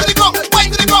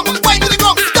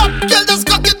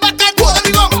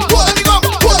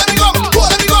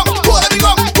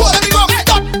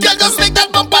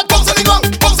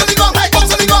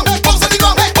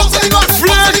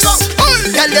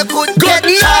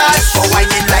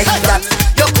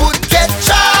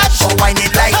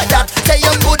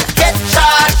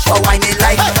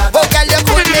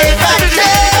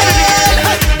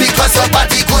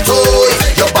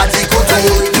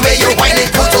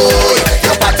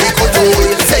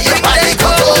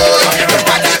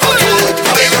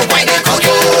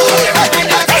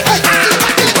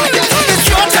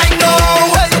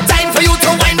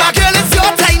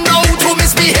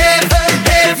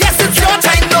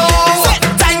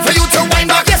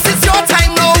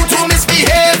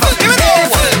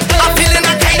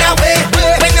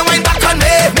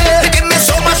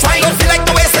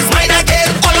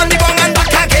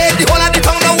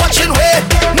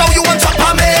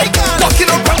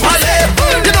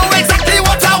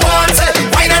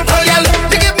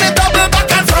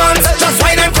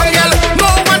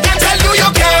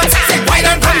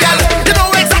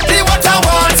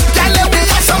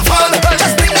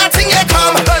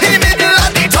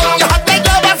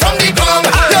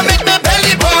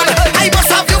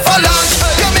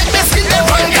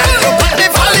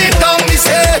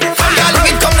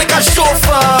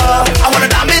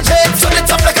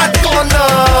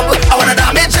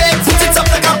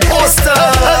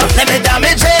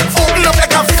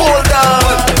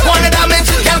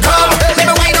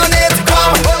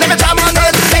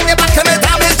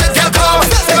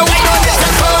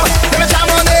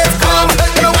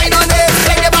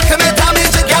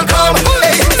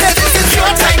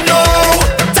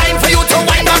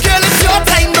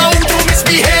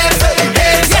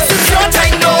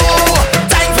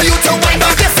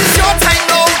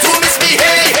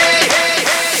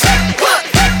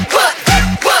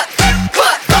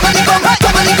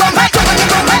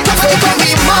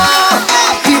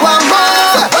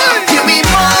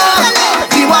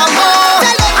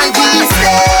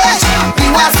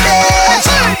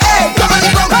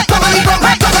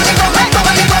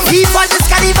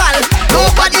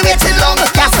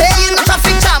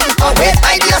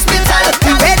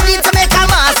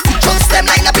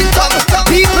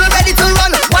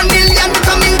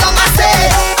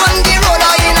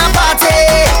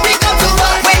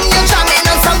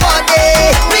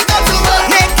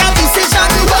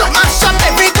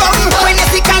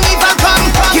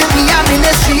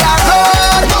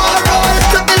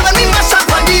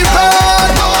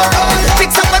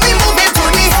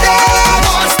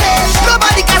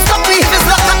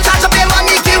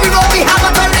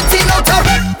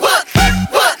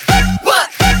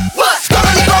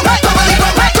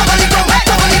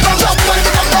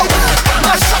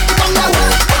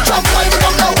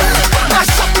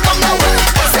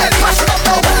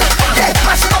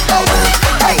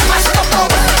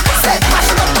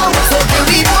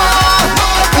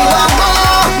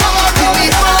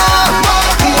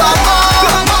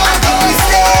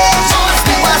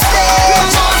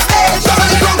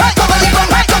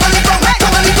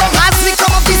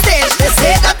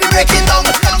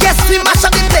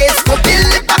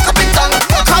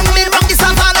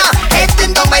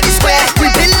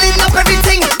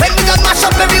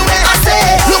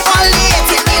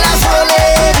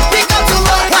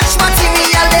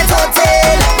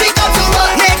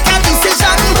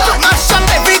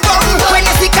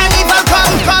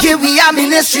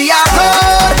She a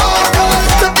road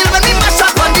to build when we mash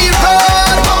up on the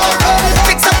road.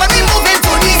 Fix up when we move into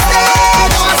the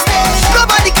stage.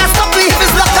 Nobody can stop me if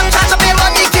it's locked up. Charge up here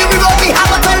on the key. We roll, we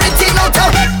have authority now to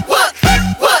what?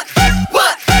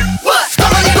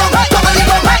 Come on the ground, come on the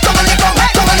ground, come on the ground,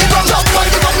 come on the ground. Jump on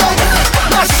the ground now,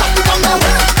 mash up the ground now.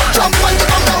 Jump on the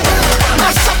ground now,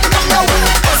 mash up the ground now.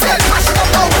 Say mash it up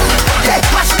now, yeah,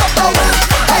 mash it up now.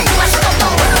 Hey, mash it up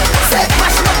now, say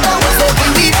mash it up now. So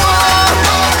give me more,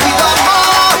 we want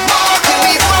more. Give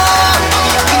me more,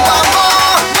 we want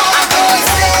more. And give me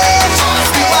stage,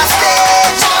 we want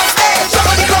stage. Jump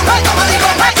on the ground, come on the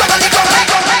ground, come on the ground.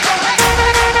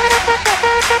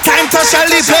 Time to shall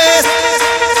the place.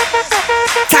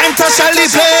 Time to shall the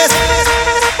place.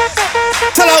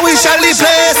 Tell her we shall the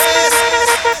place.